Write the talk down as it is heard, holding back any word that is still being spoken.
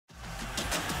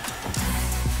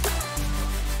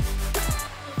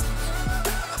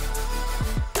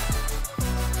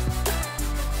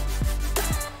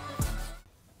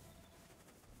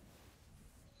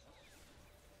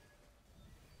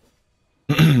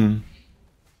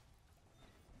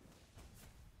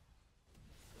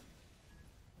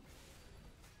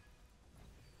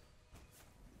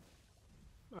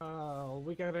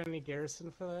We got any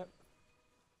garrison for that?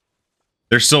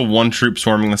 There's still one troop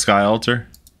swarming the sky altar.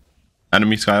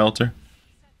 Enemy sky altar.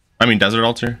 I mean desert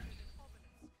altar.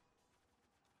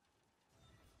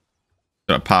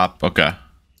 Gonna pop. Okay.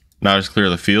 Now just clear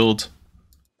the field.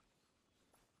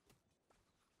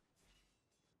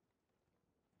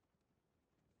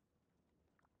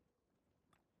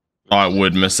 Oh, I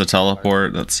would miss the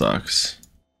teleport. That sucks.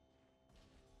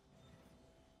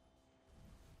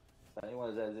 If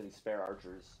anyone has any spare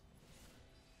archers.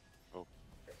 Oh,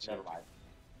 never mind.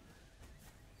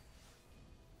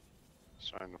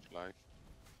 Sign of life.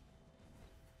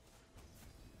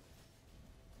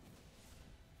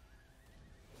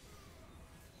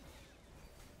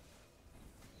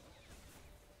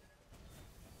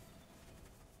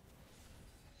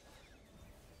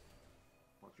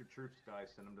 Once your troops die,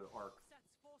 send them to the Ark.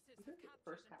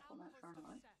 First half on that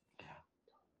tournament.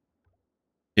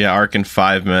 Yeah, Arc in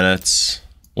 5 minutes.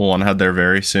 We'll want to head there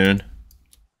very soon.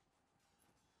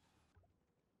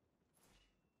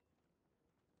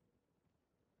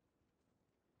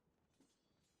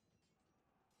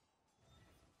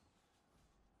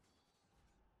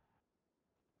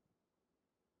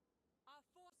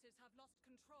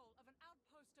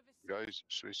 Guys,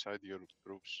 suicide your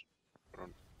troops.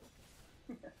 Run.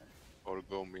 Or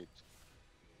go meet.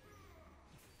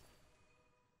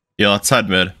 Yeah, let's head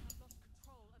mid.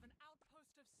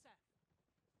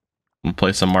 And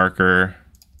place a marker.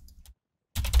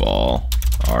 Ball.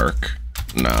 Arc.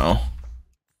 No.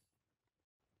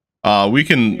 We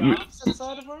can. The opposite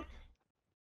side of Arc?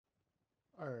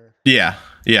 Or...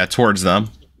 Yeah, towards them.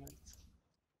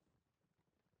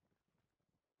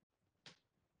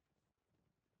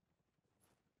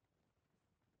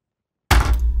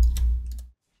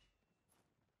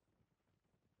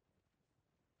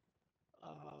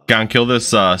 Go and kill this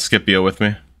Scipio with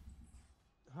me.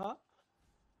 Huh?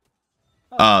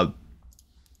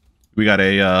 We got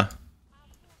a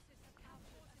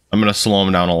I'm gonna slow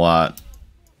him down a lot.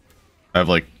 I have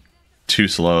like 2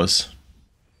 slows.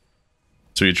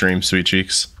 Sweet dreams, sweet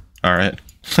cheeks. Alright.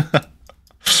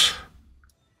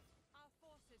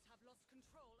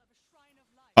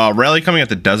 Rally coming at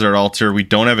the desert altar. We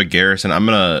don't have a garrison. I'm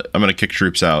gonna kick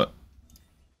troops out.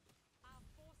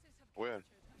 Where?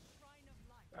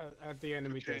 At the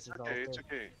enemy desert altar. It's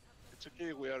okay. It's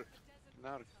okay. We are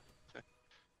now.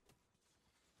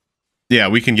 Yeah,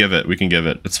 we can give it. We can give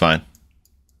it. It's fine.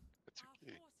 It's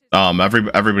okay.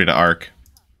 Everybody to Arc.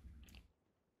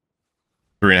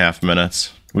 3.5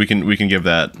 minutes. We can give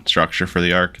that structure for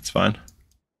the Arc. It's fine.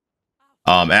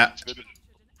 Faster.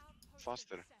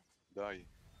 Die.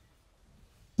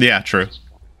 Yeah, true.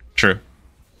 True.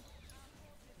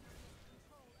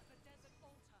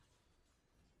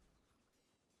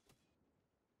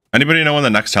 Anybody know when the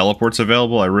next teleport's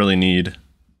available? I really need.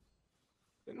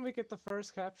 Didn't we get the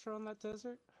first capture on that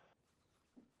desert?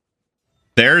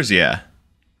 Theirs, yeah.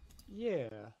 Yeah.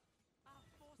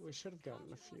 We should have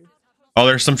gotten a few. Oh,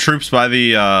 there's some troops by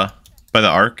the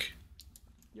Arc.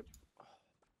 Yep.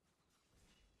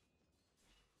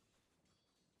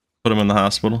 Put them in the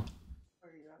hospital.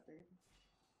 Where are you at, Dave?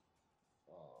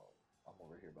 I'm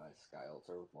over here by Sky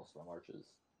Altar with most of my marches.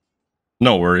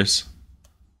 No worries.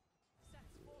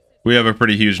 We have a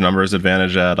pretty huge numbers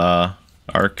advantage at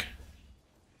Arc.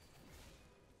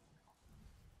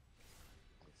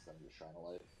 Send you Shrine of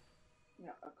Light. Yeah,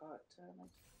 I've got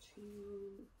like 2.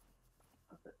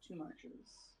 I've got 2 marches.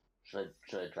 Should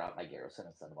I drop my garrison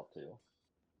and send them up too?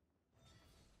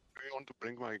 I want to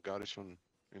bring my garrison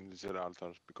in the Zed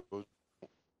altar because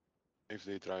if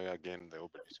they try again the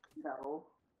obelisk. No.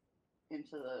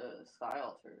 Into the Sky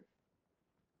Altar.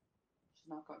 She's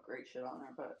not got great shit on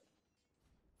her, but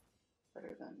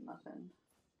better than nothing.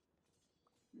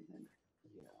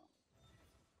 Yeah.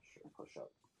 Sure, push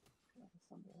up. Yeah,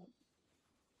 send it up.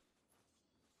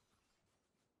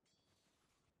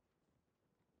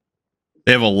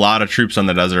 They have a lot of troops on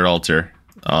the desert altar.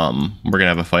 We're gonna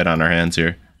have a fight on our hands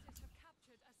here.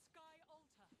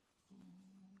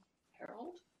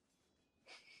 Harold?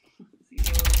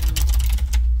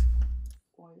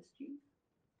 OSG?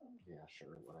 Yeah,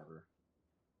 sure, whatever.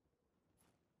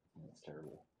 That's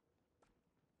terrible.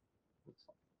 That's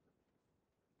fine.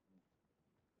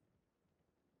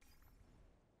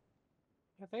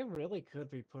 Yeah, they really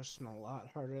could be pushing a lot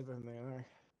harder than they are.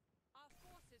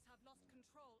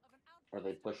 Are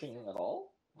they pushing at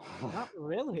all? Not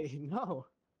really, no.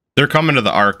 They're coming to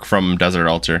the Arc from desert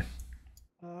altar.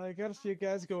 I got a few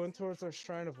guys going towards our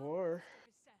Shrine of War.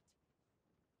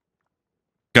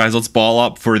 Guys, let's ball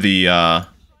up for the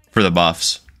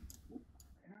buffs.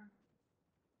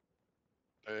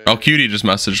 Oh, Cutie just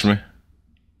messaged me.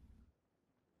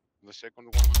 The second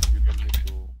one, you don't need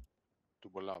to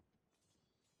ball up.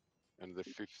 And the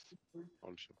fifth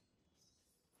also.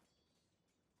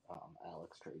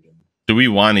 Alex Trajan. Do we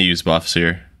want to use buffs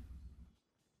here?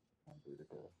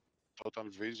 Total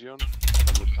vision all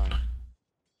the time.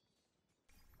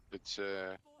 It's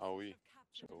AoE,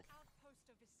 so.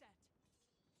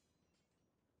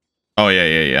 Oh yeah.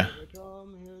 Here they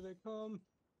come, here they come.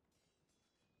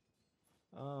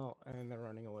 Oh, and they're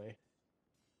running away.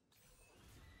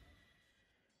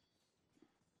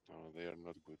 No, they are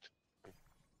not good.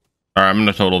 All right, I'm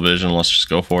gonna total vision. Let's just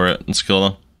go for it. Let's kill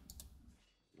them.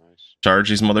 Nice. Charge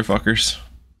these motherfuckers.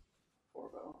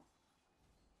 Orbo.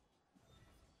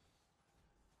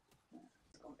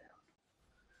 Let's go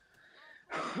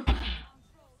down.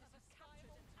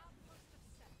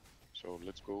 So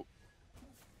let's go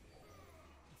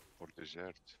for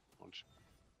dessert also.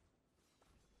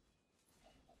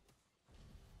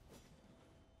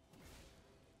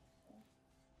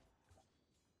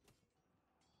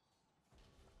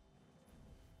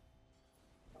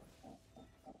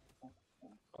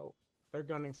 Oh, they're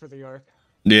gunning for the arc.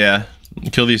 Yeah,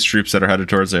 kill these troops that are headed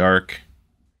towards the arc.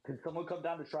 Can someone come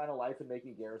down to Shrine of Life and make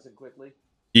me garrison quickly?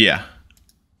 Yeah.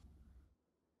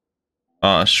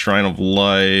 Shrine of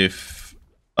Life.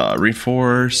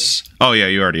 Reinforce. Oh yeah,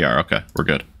 you already are. Okay, we're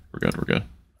good. We're good.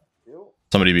 Ew.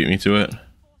 Somebody beat me to it.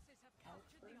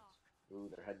 Ooh,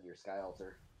 they're heading to your Sky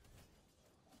Altar.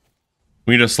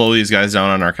 We need to slow these guys down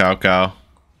on our cow.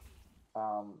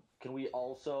 Can we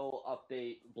also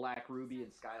update Black Ruby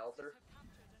and Sky Altar?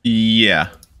 Yeah.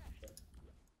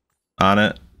 On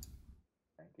it.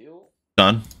 Thank you.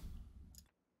 Done.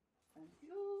 Thank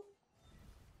you.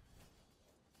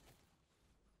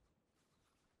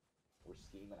 We're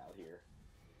scheming out here.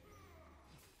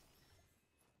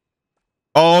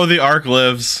 Oh, the arc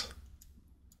lives.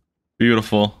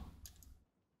 Beautiful.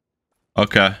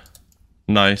 Okay.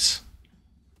 Nice.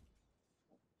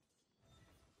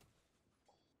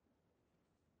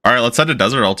 All right, let's head to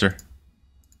Desert Altar.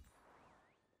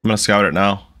 I'm gonna scout it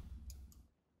now.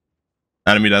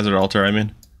 Enemy Desert Altar, I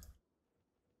mean.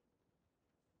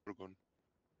 Gorgon.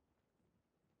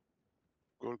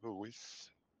 Gorgon with.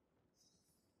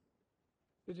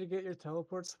 Did you get your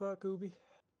teleport spot, Gooby?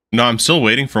 No, I'm still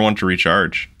waiting for one to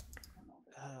recharge.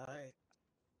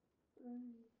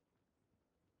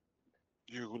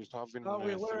 You will have in. Thought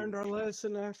we learned our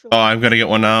lesson after. Oh, I'm gonna get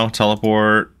one now.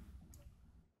 Teleport.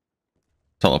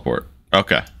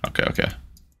 Okay.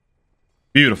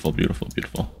 Beautiful. I'm doing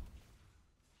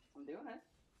it.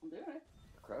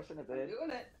 Crushing it, I'm babe.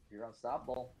 doing it. You're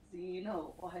unstoppable.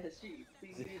 Zeno, YSG.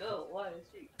 Zeno,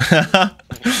 YSG.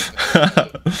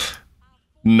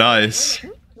 Nice.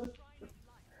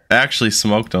 Actually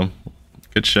smoked him.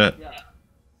 Good shit. Yeah.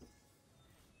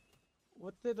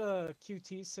 What did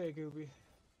QT say, Gooby?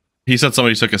 He said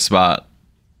somebody took his spot.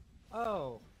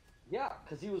 Oh. Yeah,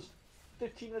 because he was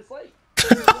 15 minutes late.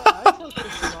 Yeah, I took the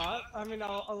spot. I mean,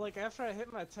 I'll like after I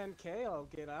hit my 10K, I'll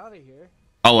get out of here.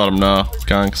 I'll let him know.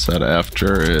 Gong said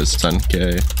after is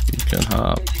 10K. You can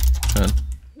hop.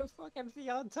 You'll fucking be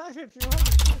on time if you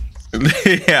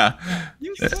want. Yeah.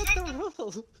 You set the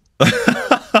rules.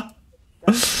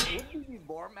 Wouldn't you be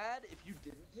more mad if you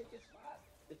didn't take his spot?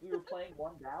 If we were playing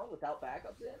one down without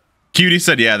backups in? Cutie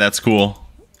said, yeah, that's cool.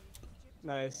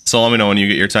 Nice. So let me know when you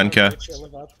get your 10K. Chill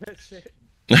about that shit.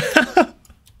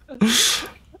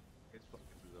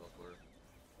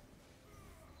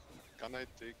 Can I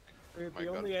take? Dude, My the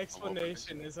God, only I'm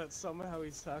explanation is that somehow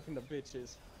he's talking to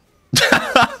bitches.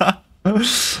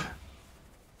 It's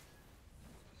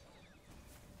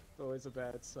always a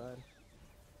bad sign.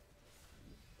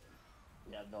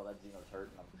 Yeah, no, that Xeno's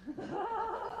hurting him.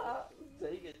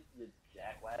 Take it, you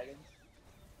jackwagons.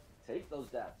 Take those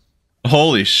deaths.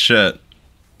 Holy shit.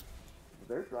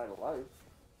 They're trying to life.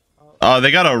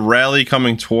 They got a rally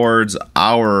coming towards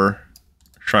our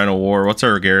Shrine of War. What's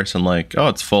our garrison like? Oh,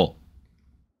 it's full.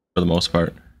 For the most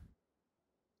part.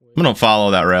 I'm gonna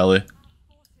follow that rally.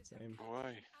 Same.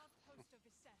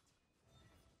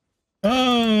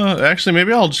 Why? Actually,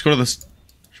 maybe I'll just go to this.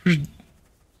 Should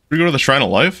we go to the Shrine of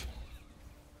Life?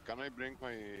 Can I bring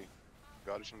my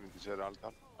garrison in desert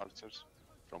archers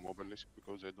from Obelisk,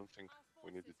 because I don't think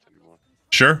we need it anymore.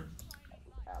 Sure.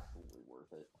 Absolutely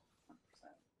worth it. 100%.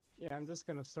 Yeah, I'm just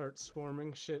gonna start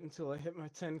swarming shit until I hit my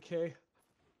 10K.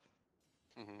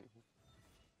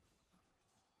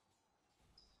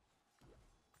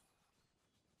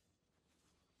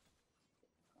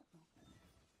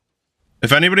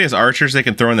 If anybody has archers they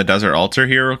can throw in the Desert Altar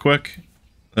here real quick,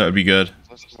 that would be good.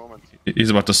 last moment. He's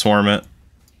about to swarm it.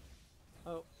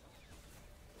 Oh,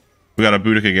 We got a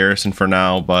Boudica Garrison for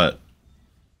now, but...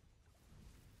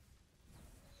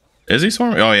 Is he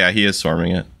swarming? Oh yeah, he is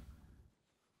swarming it.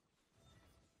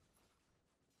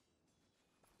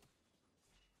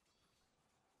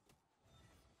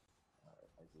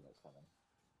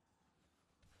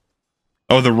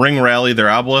 Oh, the ring rally their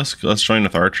obelisk? Let's join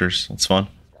with archers. That's fun.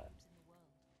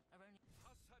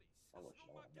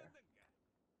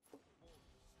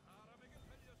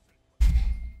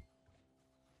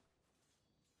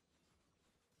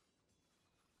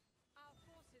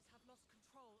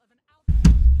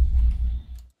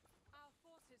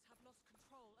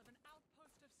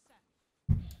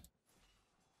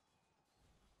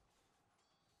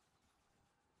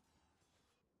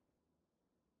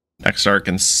 Next arc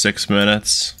in 6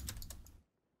 minutes.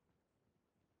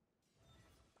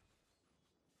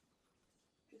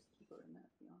 Just keep her in that,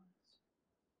 to be honest.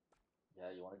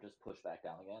 Yeah, you want to just push back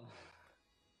down again?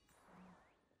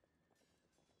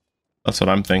 That's what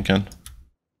I'm thinking.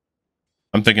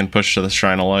 I'm thinking push to the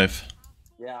Shrine of Life.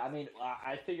 Yeah, I mean,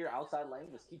 I figure outside lane,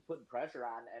 just keep putting pressure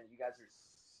on, and you guys are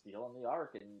stealing the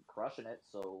arc and crushing it,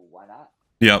 so why not?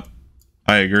 Yep,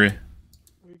 I agree.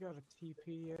 we got a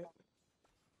TP yet?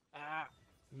 Ah,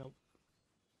 nope.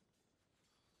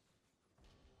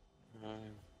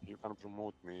 You can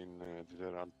promote me in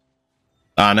Desert.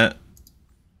 On it.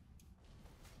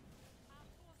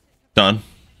 Done.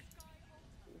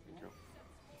 Thank you.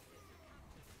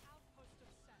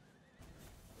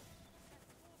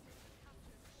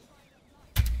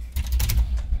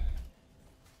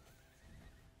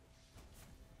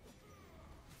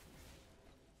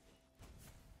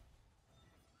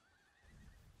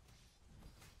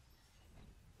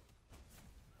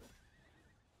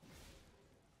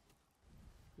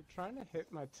 Trying to hit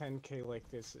my 10k like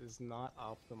this is not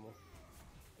optimal.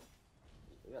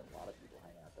 We got a lot of people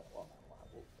hanging out there. Well, not a lot.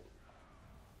 We'll be fine.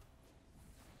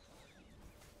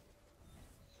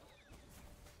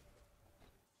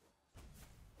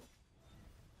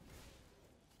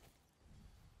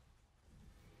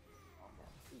 Oh man,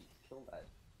 please kill that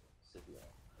Scipio.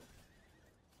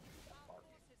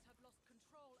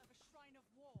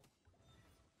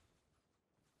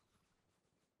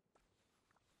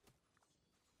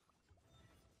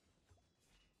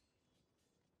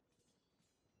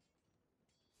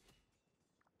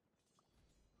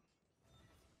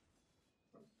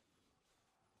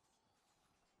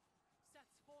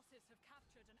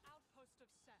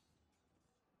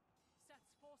 That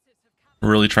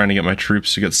Mark. Really trying to get my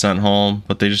troops to get sent home,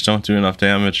 but they just don't do enough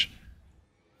damage.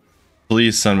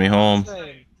 Please send me home.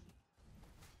 Same.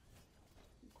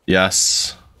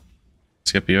 Yes.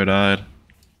 Scipio died.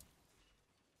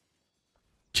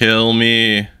 Kill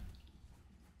me. I'm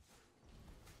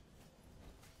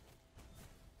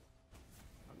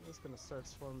just gonna start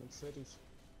swarming cities.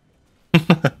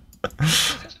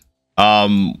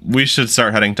 We should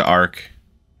start heading to Arc.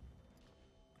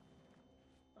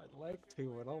 I'd like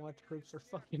to, but all my troops are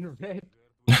fucking red.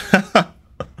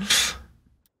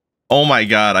 Oh my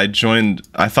god, I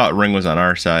thought Ring was on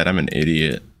our side. I'm an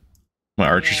idiot. My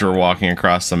archers were walking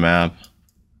across the map.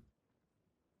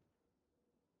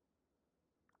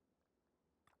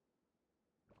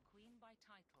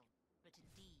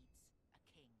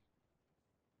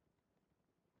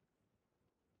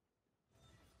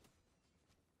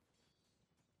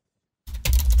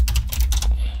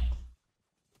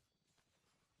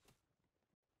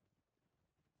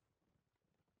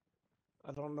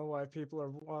 I don't know why people are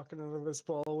walking into this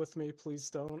ball with me. Please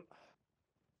don't.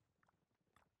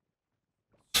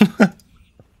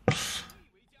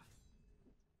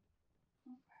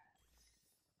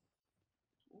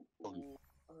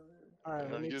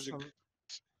 Alright, I need Using some.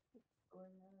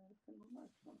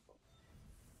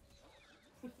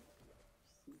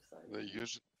 they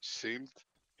use sealed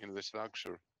in the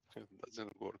structure. It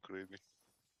doesn't work really.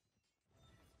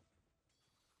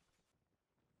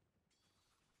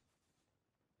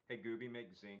 Hey, Gooby, make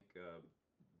Zinc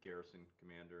garrison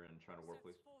commander and try to war,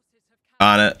 please.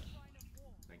 On it.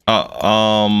 Thank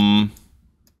you.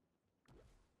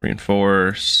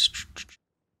 Reinforce.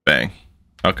 Bang.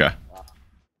 Okay.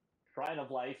 Shrine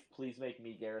of Life, please make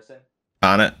me garrison.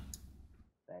 On it.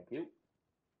 Thank you.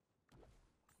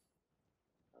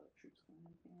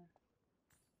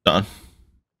 Done.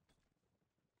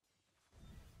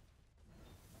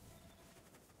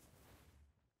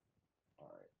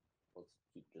 Alright. Let's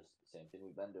keep just the same thing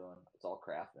we've been doing. It's all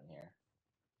crafting here.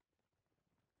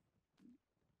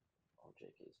 Oh,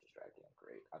 JK is distracting.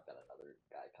 Great. I've got another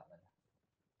guy coming.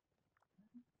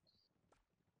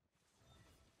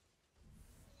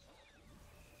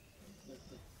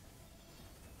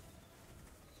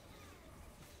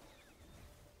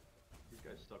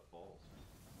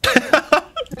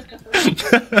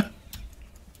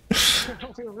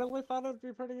 We really thought it'd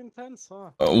be pretty intense,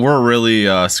 huh? We're really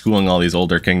schooling all these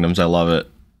older kingdoms. I love it.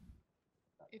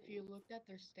 If you looked at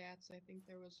their stats, I think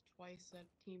there was twice that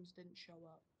teams didn't show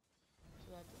up.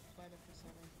 So that's why they're for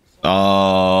 7. So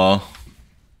Oh,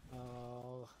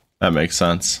 Oh, that makes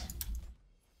sense.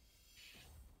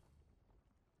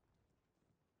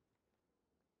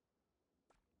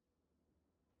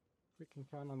 we can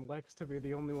count on Lex to be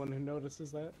the only one who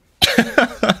notices that.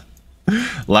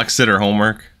 Lex did her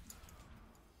homework.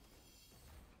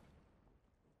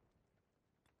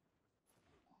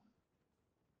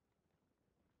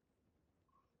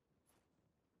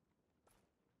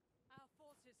 Our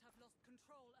forces have lost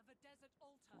control of a desert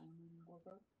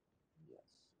altar. Yes.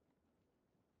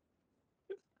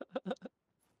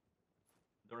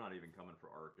 They're not even coming for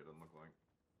Arc, it doesn't look like.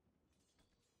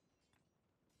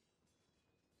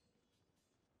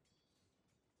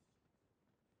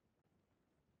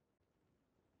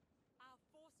 Our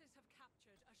forces have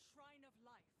captured a shrine of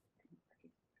life.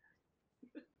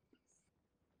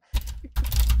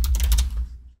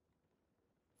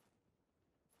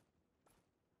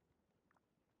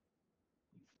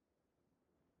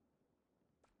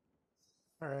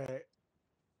 Alright.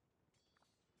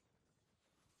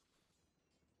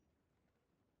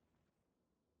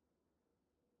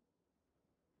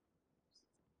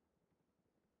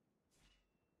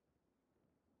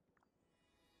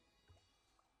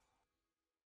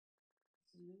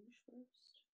 Zoosh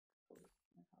first. Oh,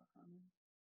 my power coming.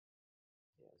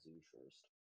 Yeah, Zoosh first.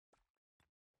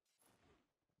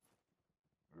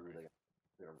 Ooh, they got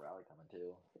a rally coming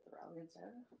too. Get the rally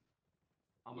instead.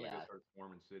 I'm gonna Yeah. go start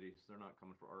swarming cities. They're not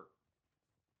coming for Arc.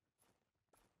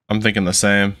 I'm thinking the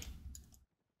same.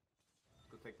 Let's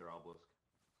go take their obelisk.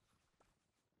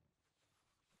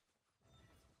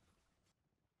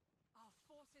 Our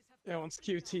forces have Yeah, once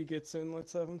QT gets in,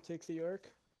 let's have him take the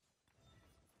arc.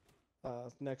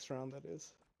 Next round, that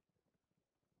is.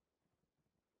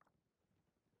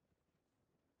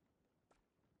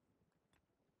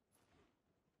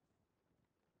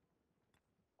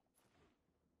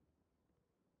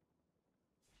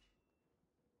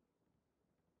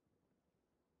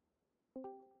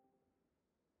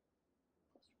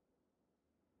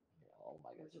 Yeah, all of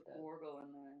my guys There's are a dead. Gorgo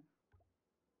in there.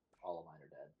 All of mine are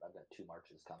dead. I've got 2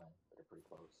 marches coming that are pretty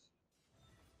close.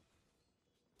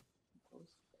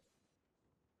 Close.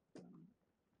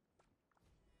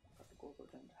 Got the Gorgo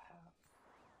down to half.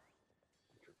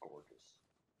 Which are gorgeous.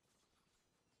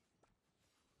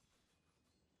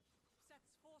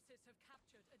 Set's forces have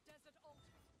captured a desert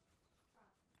altar.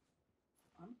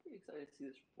 I'm pretty excited to see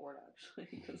this fort actually,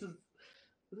 because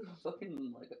this is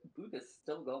fucking like Buddha's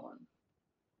still going.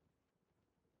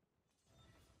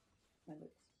 And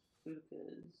it's Buddha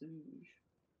Zoosh.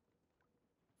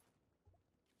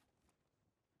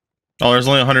 Oh, there's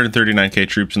only 139k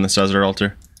troops in this desert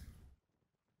altar.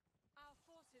 Our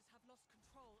forces have lost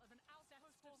control of an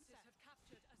outpost. Forces have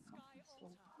captured a sky Still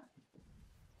altar. alive.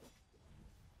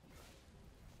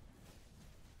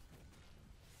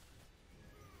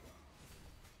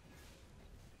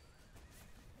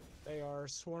 They are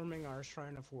swarming our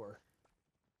Shrine of War.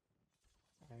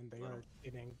 And they are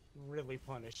getting really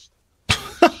punished.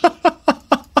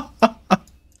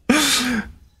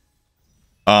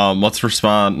 Let's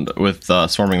respond with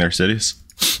swarming their cities.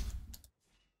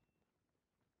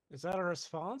 Is that a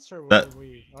response, or were That-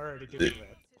 we already doing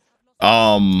that?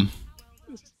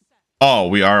 Oh,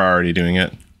 we are already doing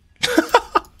it.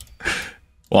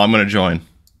 Well, I'm gonna join.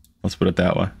 Let's put it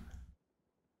that way.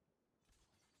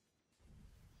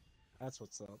 That's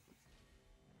what's up.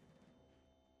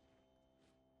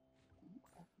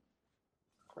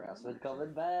 Craftsman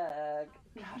coming back.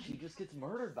 Gosh, he just gets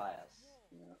murdered by us.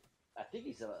 Yeah. I think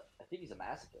he's a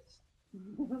masochist.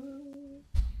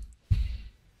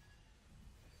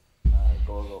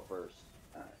 Gorgo first.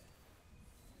 Alright.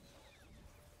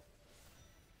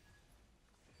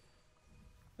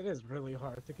 It is really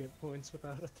hard to get points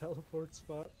without a teleport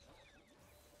spot.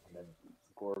 And then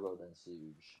Gorgo, then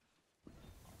Siege.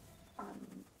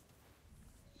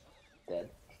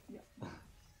 Dead. Yeah.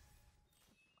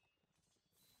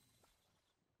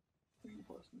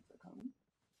 Reinforcements are coming.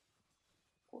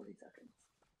 40 seconds.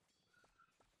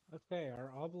 Okay,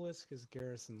 our obelisk is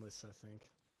garrisonless, I think.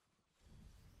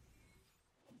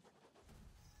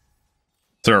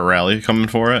 Is there a rally coming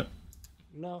for it?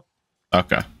 No.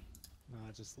 Okay. No,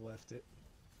 I just left it.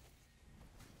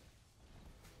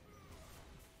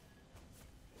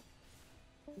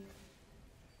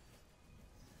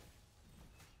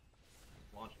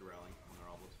 Launched a rally on their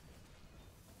obelisk.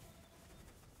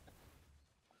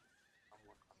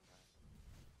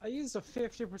 I used a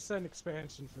 50%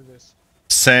 expansion for this.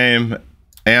 Same.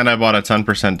 And I bought a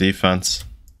 10% defense.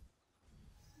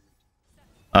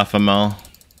 FML.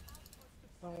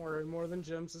 Don't worry, more than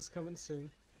gems is coming soon.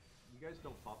 You guys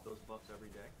don't pop those buffs every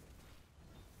day?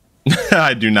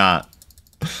 I do not.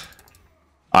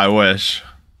 I wish.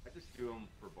 I just do them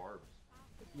for barbs.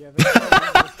 Yeah, that's why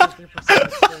I used a 50%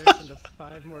 expansion to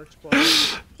 5 merch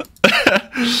bars.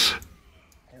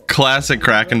 Classic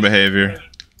Kraken behavior.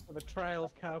 For the trial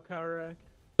of Cow Rack.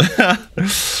 The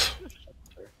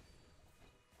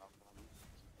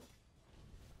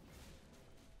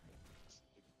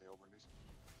obelisk.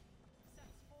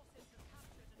 Set's forces have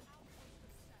captured an outpost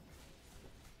of Set.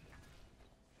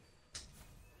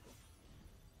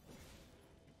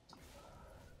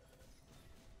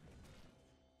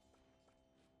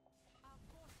 Our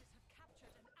forces have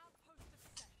captured an outpost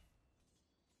of Set.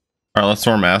 Alright, let's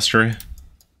storm Mastery.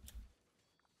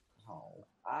 Oh,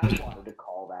 I wanted to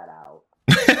call that out.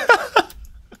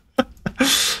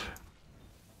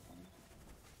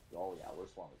 Oh yeah, we're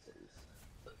swarming cities.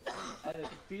 And it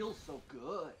feels so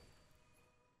good.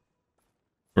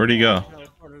 Where'd he go?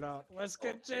 Teleported out. Let's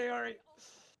get JR.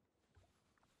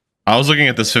 I was looking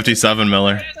at this 57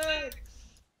 Miller. Should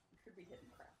be hitting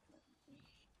Craftsman.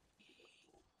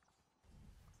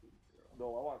 No,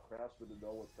 I want Craftsman to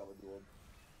know what's coming to him.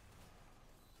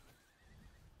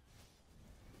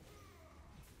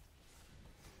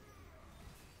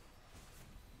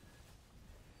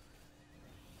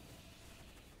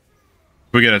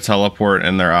 If we get a teleport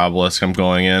in their obelisk, I'm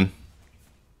going in.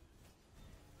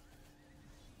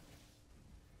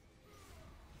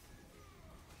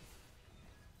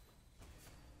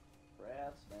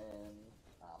 Craftsman,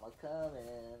 I'm a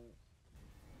coming.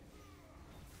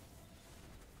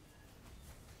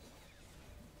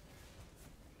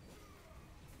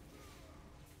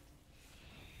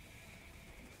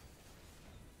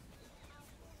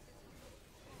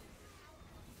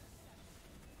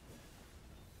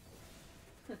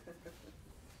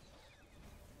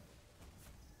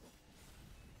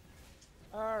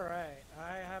 Alright,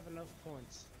 I have enough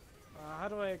points. How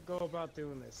do I go about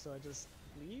doing this? So I just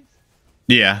leave?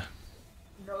 Yeah.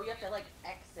 No, you have to like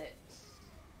exit.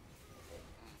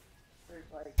 There's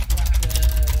like you have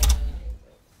to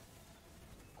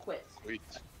quit. Quit.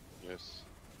 Yes.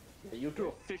 You have to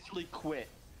officially quit.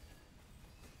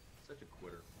 Such a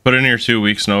quitter. Put in your 2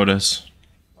 weeks notice.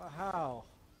 How?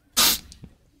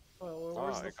 Well,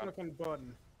 where's I the can't. fucking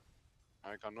button?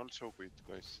 I can also quit,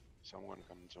 guys. Someone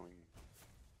can join.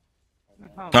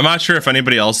 Oh, I'm not sure if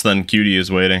anybody else than Cutie is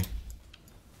waiting.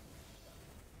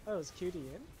 oh, is Cutie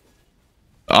in?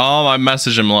 Oh, I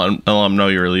messaged him, let him know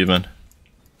you were leaving.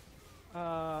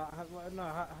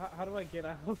 How do I get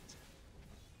out?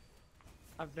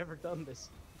 I've never done this.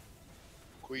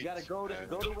 Quit. You gotta go to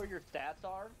where your stats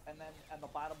are, and then on the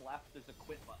bottom left there's a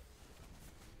quit button.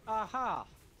 Aha!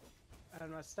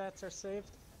 And my stats are saved?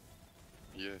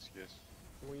 Yes, yes.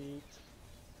 Sweet.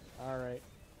 Alright.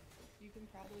 You can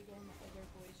probably go in the other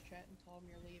voice chat and tell him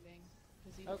you're leaving,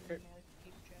 because he's in Okay. the North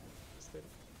Deep chat. Just did.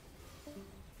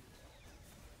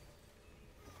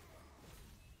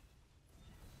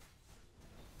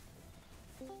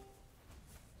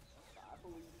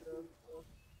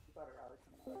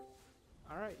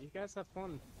 Alright, you guys have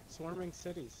fun swarming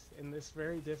cities in this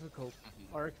very difficult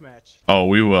arc match. Oh,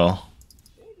 we will.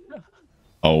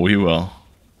 Oh, we will.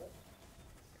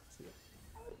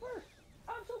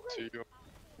 See you.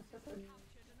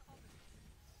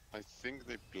 I think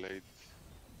they played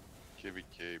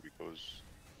KVK because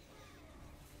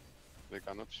they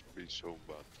cannot be so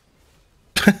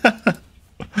bad.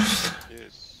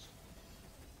 Yes.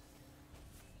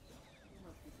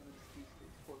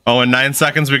 Oh, in 9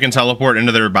 seconds we can teleport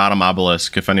into their bottom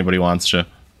obelisk if anybody wants to.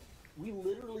 We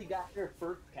literally got their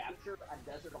first capture on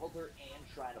Desert Altar and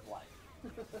Shrine of Life.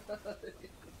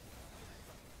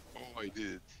 Oh, I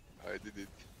did it. I did it.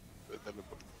 The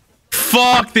teleport.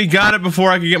 Fuck, they got it before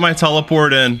I could get my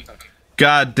teleport in.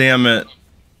 God damn it.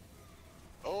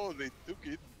 Oh, they took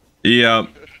it. Yep.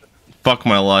 Fuck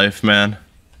my life, man.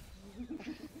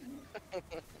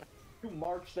 You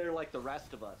march there like the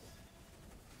rest of us.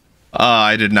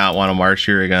 I did not want to march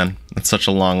here again. It's such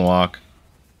a long walk.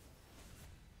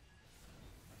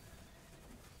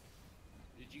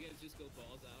 Did you guys just go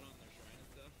balls out on their shrine and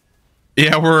stuff?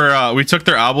 Yeah, we took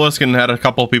their obelisk and had a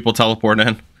couple people teleport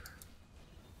in.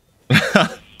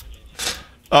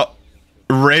 Oh,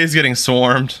 Ray's getting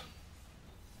swarmed.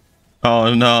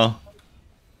 Oh no.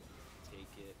 Take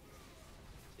it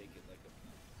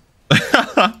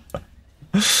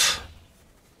like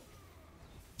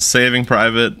Saving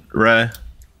Private Ray.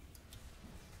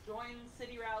 Join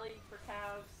City Rally for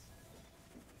calves.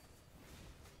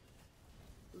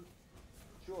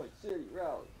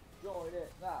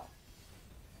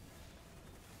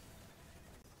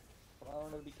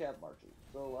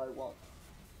 No, I won't.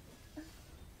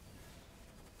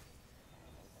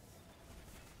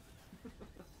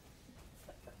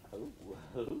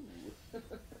 Ooh.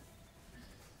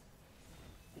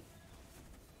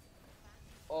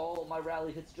 Oh, my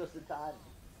rally hits just in time.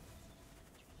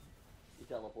 He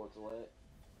teleports away.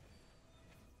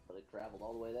 But it traveled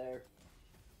all the way there.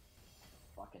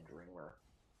 Fucking dreamer.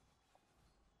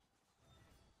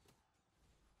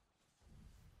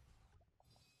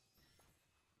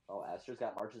 Oh, Astra's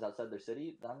got marches outside their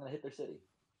city? Then I'm gonna hit their city.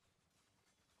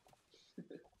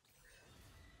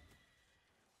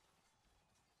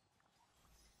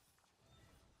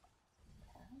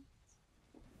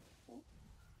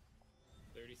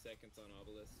 30 seconds on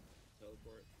Obelisk.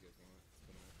 Teleport. You guys want it? It's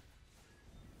coming up.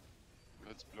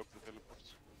 Let's block the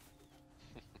teleports.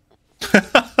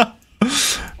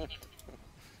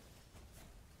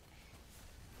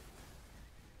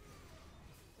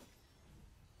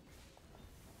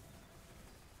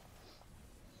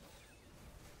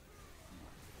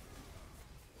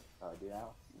 Do now?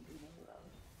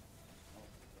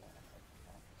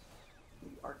 The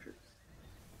archers.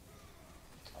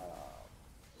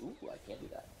 Ooh, I can't do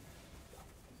that.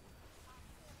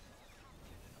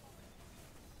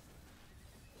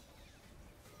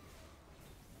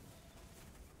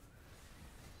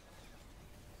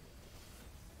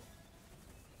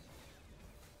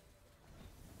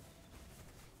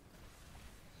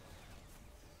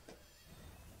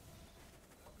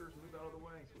 Fuckers, move out of the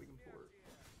way so we can port.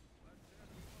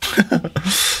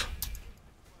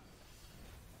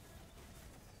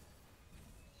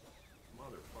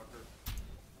 Motherfucker.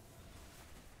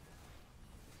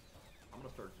 I'm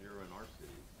gonna start zeroing our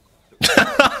city.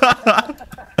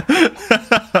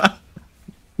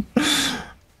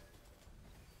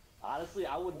 Honestly,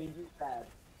 I wouldn't even do that.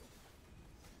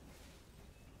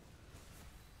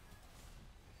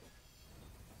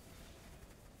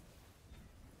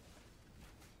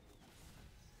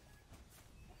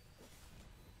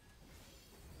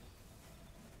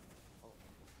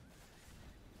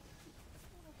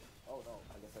 Oh no,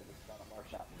 I guess I just got a mark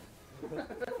shot.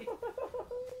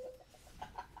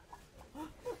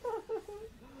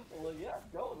 Well, yeah,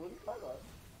 go. What are you talking about?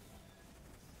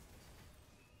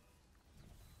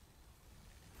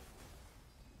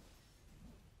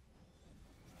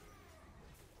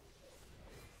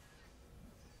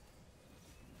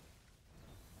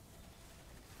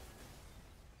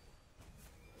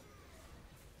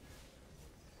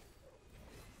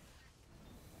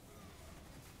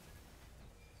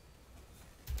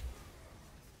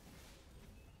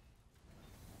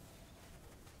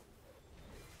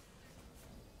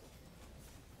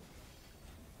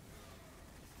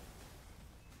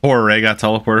 Poor Ray got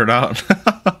teleported out.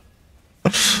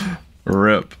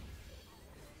 Rip.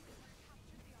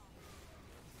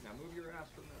 Now move your ass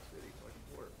from that city so I can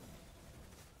port.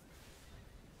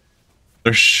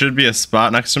 There should be a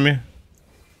spot next to me.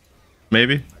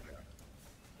 Maybe.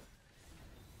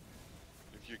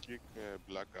 If you kick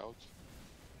black out,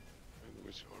 and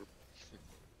wish orb.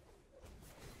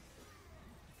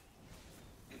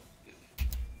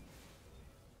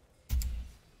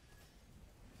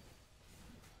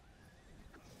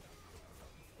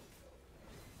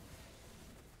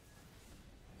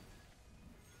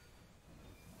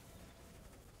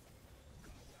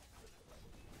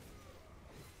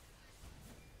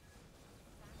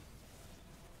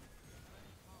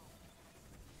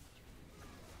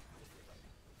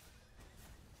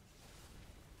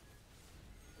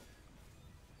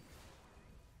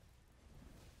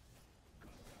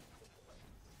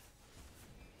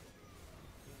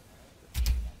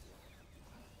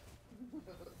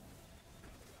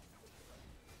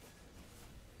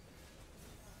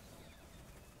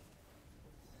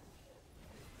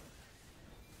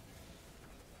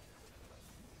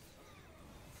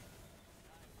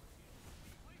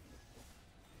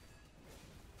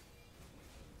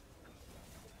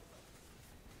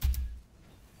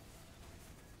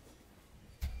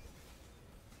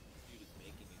 Dude is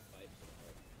making me fight so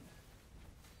hard.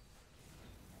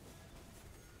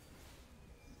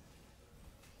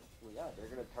 Well, yeah, they're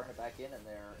gonna turn it back in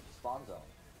their spawn zone.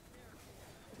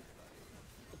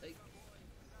 Like,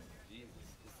 Jesus,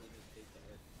 just let me take the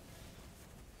arc.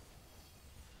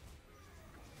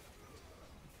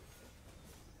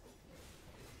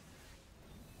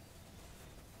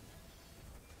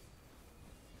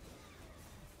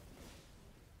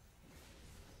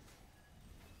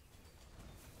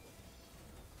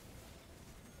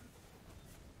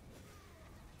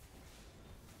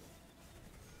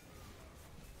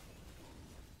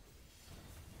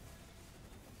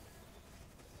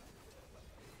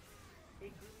 Hey,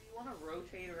 Groovy, you want to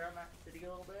rotate around that city a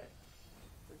little bit?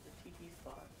 There's a TP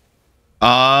spot.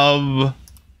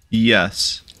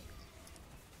 Yes.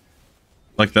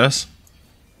 Like this?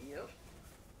 Yep.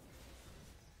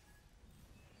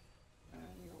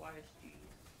 Your YSG.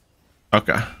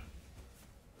 Okay.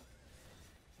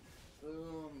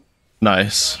 Boom.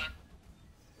 Nice.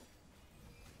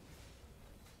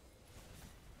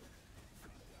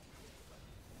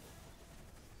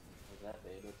 What's that,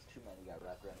 babe? That's too many got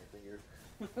wrapped around your finger.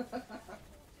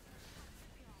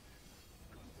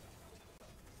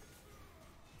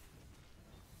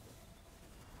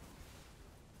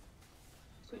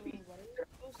 So Could be. what are we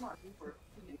supposed Come on, to do we're- for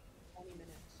 20 minutes?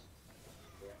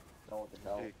 No one can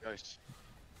tell. Hey guys,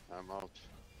 I'm out.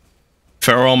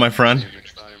 Farewell, my See friend. you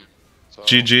next time. So,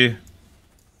 GG.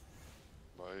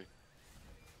 bye.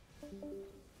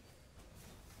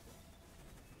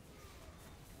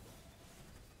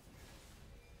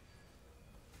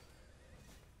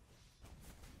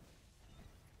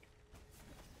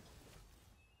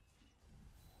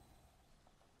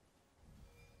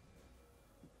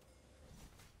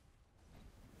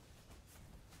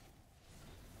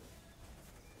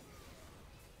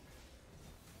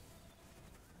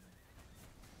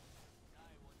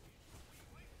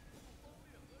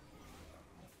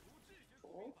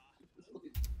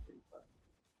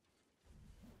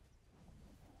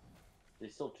 They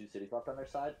still have 2 cities left on their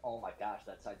side? Oh my gosh,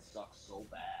 that side sucks so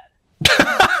bad.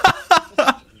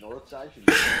 North side should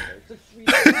be there. It's a sweet.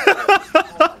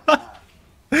 Oh my gosh.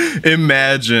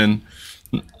 Imagine.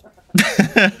 I'm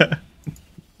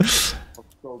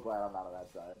so glad I'm not on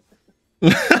that side.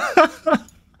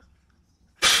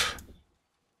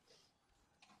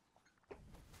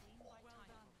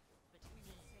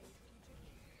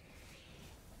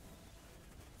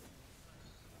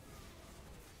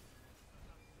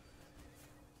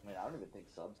 I mean, I don't even think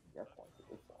subs can get points at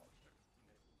this point.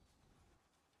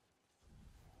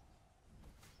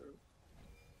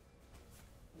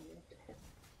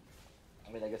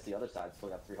 I mean, I guess the other side still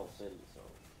got 3 whole cities, so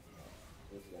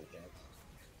there's got a chance.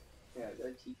 Yeah, go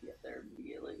TP up there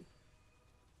immediately.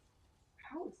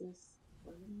 How is this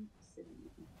one city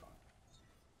even fun?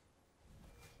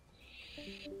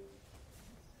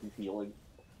 Keep healing.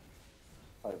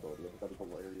 Ability, that'd be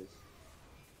hilarious.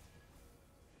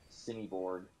 Simi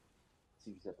board.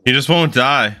 See if he's got the He just won't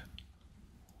die.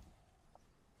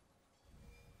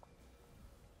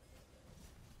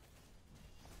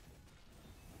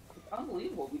 It's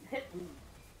unbelievable. We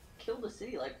killed the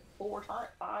city like 4 times,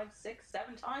 5, 6,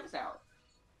 7 times now.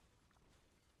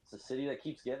 It's a city that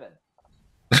keeps giving.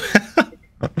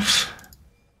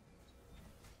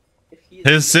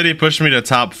 His city pushed me to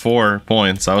top 4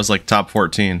 points. I was like top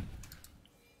 14.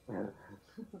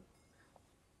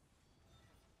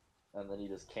 And then he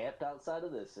just camped outside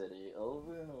of this city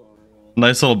over and over again.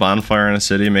 Nice little bonfire in a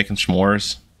city, making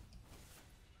s'mores.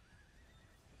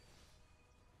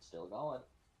 Still going.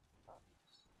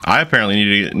 I apparently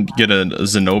need to get a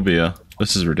Zenobia.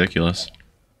 This is ridiculous.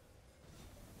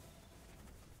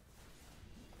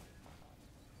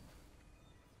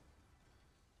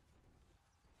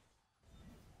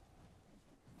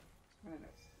 That's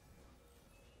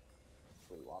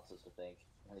what he wants us to think.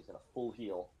 And he's got a full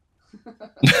heal.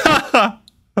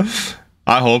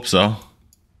 I hope so.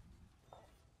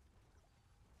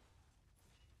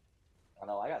 I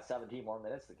know, I got 17 more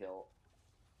minutes to kill.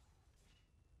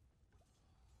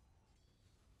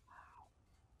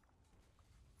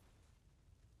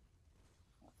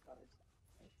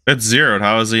 It's zeroed.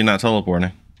 How is he not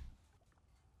teleporting?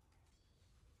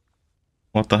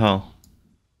 What the hell?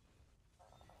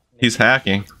 He's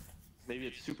hacking. Maybe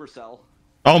it's Supercell.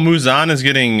 Oh, Muzan is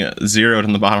getting zeroed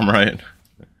in the bottom right.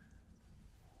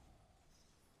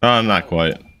 Oh, not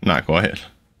quite. Not quite.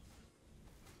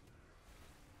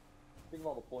 Think of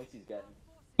all the points he's getting.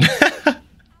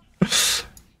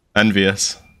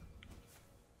 Envious.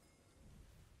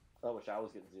 I wish I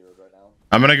was getting zeros right now.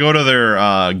 I'm gonna go to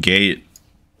their gate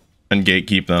and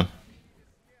gatekeep them.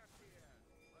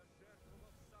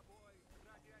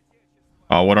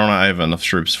 Oh, what don't I have enough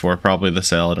troops for? Probably the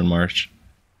salad in March.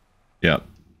 Yep.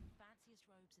 Fanciest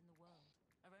robes in the world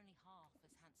are only half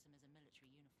as handsome as a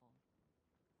military uniform.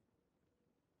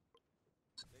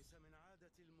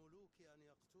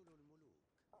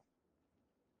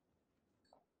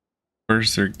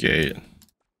 Where's their gate?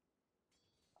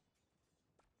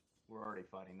 We're already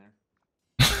fighting there.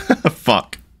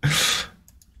 Fuck.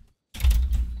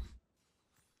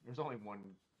 There's only one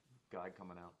guy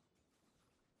coming out.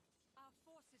 Our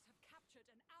forces have captured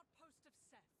an outpost of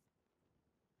Seth.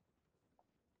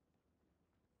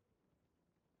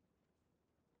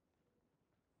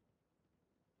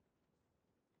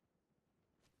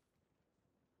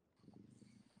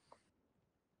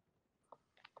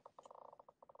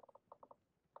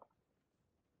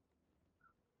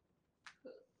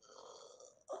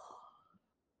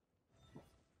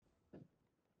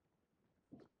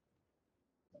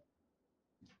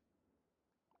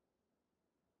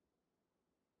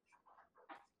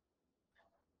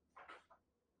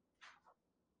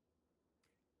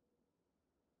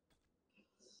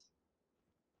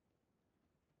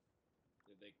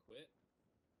 they quit?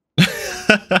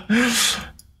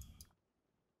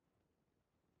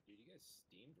 Dude, you guys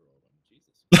steamrolled them.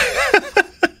 Jesus.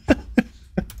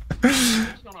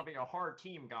 It's gonna be a hard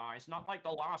team, guys. Not like the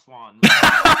last one. You're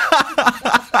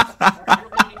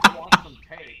gonna need to watch some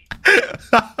tape.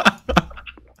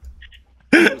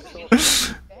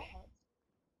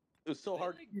 It was so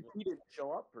hard. He didn't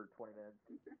show up for 20 minutes.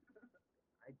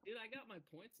 I got my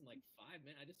points in like 5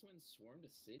 minutes. I just went and swarmed a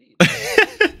city.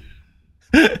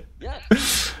 Yeah,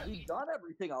 we've done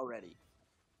everything already.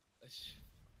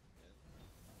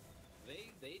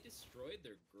 They destroyed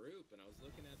their group, and I was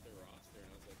looking at their roster, and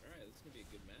I was like, all right, this is gonna be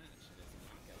a good match, and it's a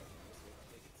knockout, and I was supposed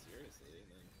to take it seriously, and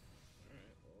then, all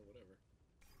right, well, whatever.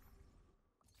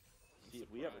 See if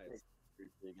we ever take it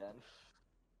seriously again.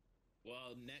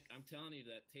 Well, I'm telling you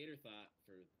that Tater thoughts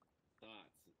or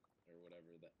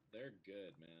whatever, that they're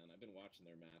good, man. I've been watching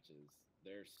their matches.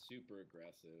 They're super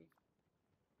aggressive.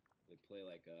 They play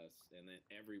like us, and then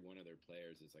every one of their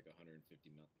players is like 150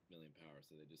 million power,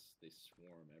 so they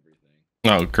swarm everything.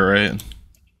 Oh, great.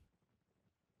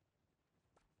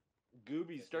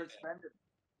 Gooby, start spending.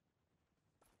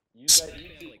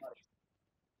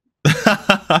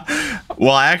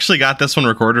 Well, I actually got this one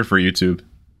recorded for YouTube.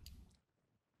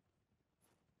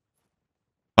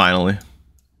 Finally.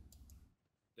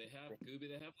 They have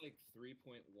like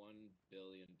 3.1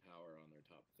 billion power on their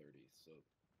top 30, so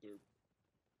they're.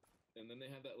 And then they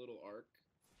have that little arc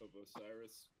of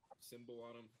Osiris symbol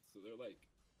on them, so they're like.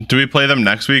 Do we play them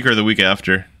next week or the week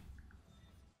after?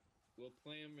 We'll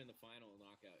play them in the final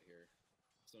knockout here,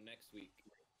 so next week.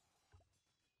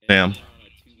 And Damn.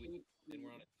 Then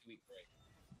we're on a 2-week break,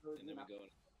 and then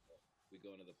we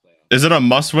go into the playoffs. Is it a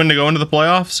must-win to go into the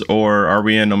playoffs, or are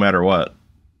we in no matter what?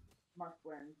 Must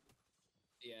win.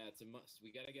 Yeah, it's a must.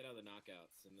 We got to get out of the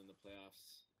knockouts, and then the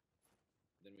playoffs.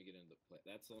 Then we get into the play.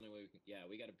 That's the only way we can. Yeah,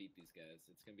 we got to beat these guys.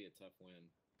 It's gonna be a tough win.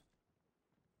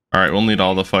 All right, we'll need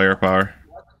all the firepower.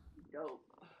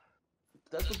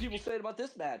 That's what people said about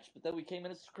this match, but then we came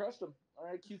in and crushed them.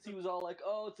 QT was all like,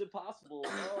 "Oh, it's impossible.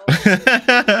 Oh, we'll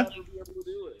never be able to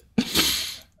do it."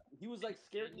 He was like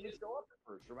scared to even show up at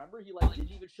first. Remember, he like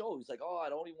didn't even show. He's like, "Oh, I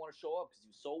don't even want to show up" because he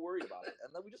was so worried about it.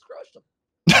 And then we just crushed him.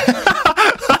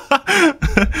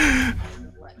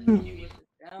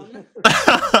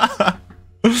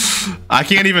 I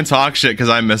can't even talk shit because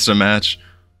I missed a match.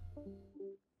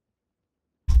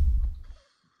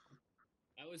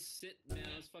 I was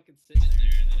fucking sitting there,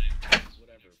 and then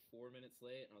whatever, 4 minutes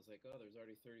late, and I was like, "Oh, there's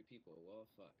already 30 people. Well,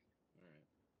 fuck. All right."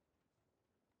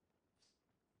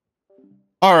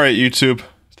 All right, YouTube.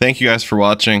 Thank you guys for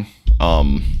watching.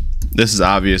 This is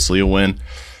obviously a win.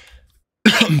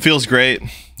 Feels great.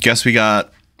 Guess we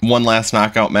got one last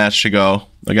knockout match to go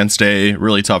against a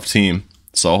really tough team.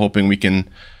 So hoping we can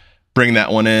bring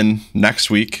that one in next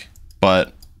week.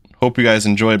 But hope you guys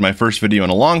enjoyed my first video in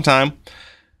a long time.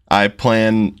 I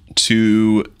plan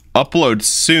to upload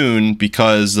soon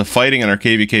because the fighting in our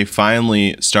KVK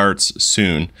finally starts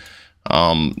soon.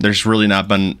 There's really not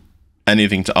been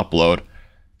anything to upload.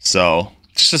 So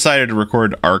just decided to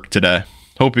record ARC today.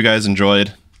 Hope you guys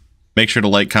enjoyed. Make sure to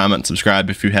like, comment, subscribe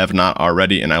if you have not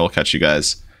already, and I will catch you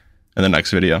guys in the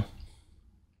next video.